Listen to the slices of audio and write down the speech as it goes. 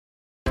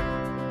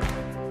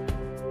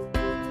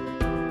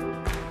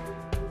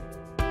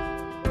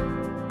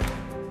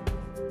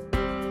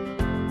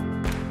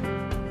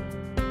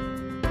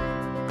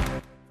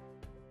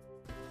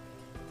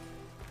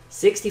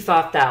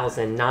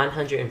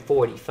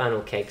65,940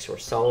 funnel cakes were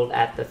sold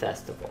at the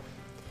festival.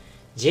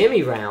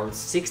 Jimmy rounds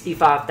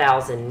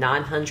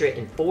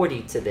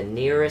 65,940 to the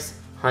nearest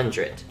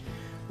hundred.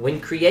 When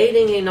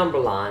creating a number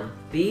line,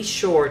 be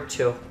sure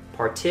to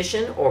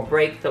partition or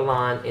break the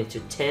line into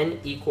 10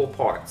 equal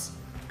parts.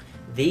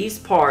 These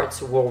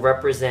parts will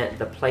represent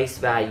the place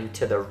value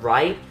to the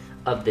right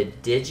of the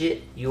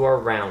digit you are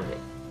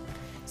rounding.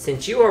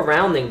 Since you are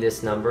rounding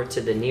this number to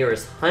the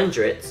nearest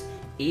hundreds,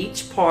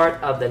 each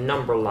part of the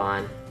number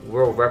line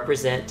will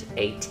represent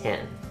a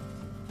 10.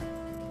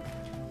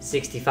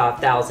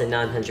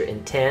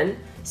 65,910,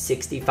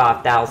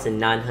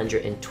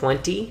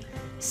 65,920,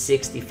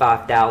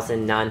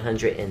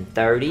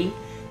 65,930,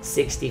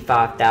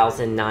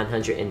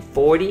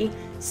 65,940,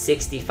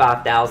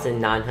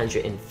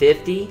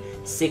 65,950,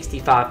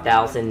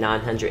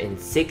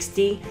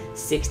 65,960,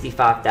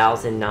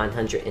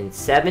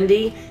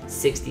 65,970,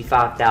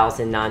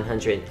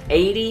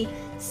 65,980,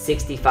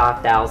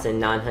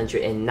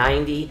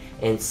 65,990,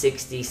 and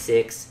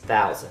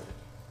 66,000.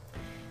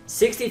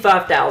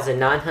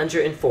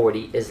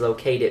 65,940 is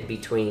located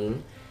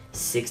between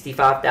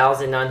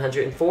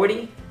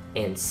 65,940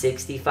 and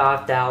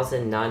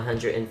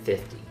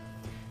 65,950.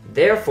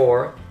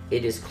 Therefore,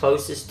 it is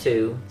closest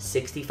to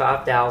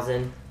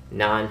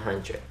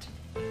 65,900.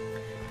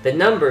 The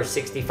number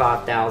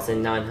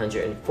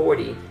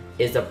 65,940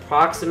 is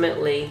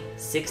approximately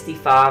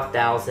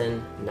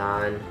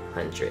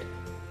 65,900.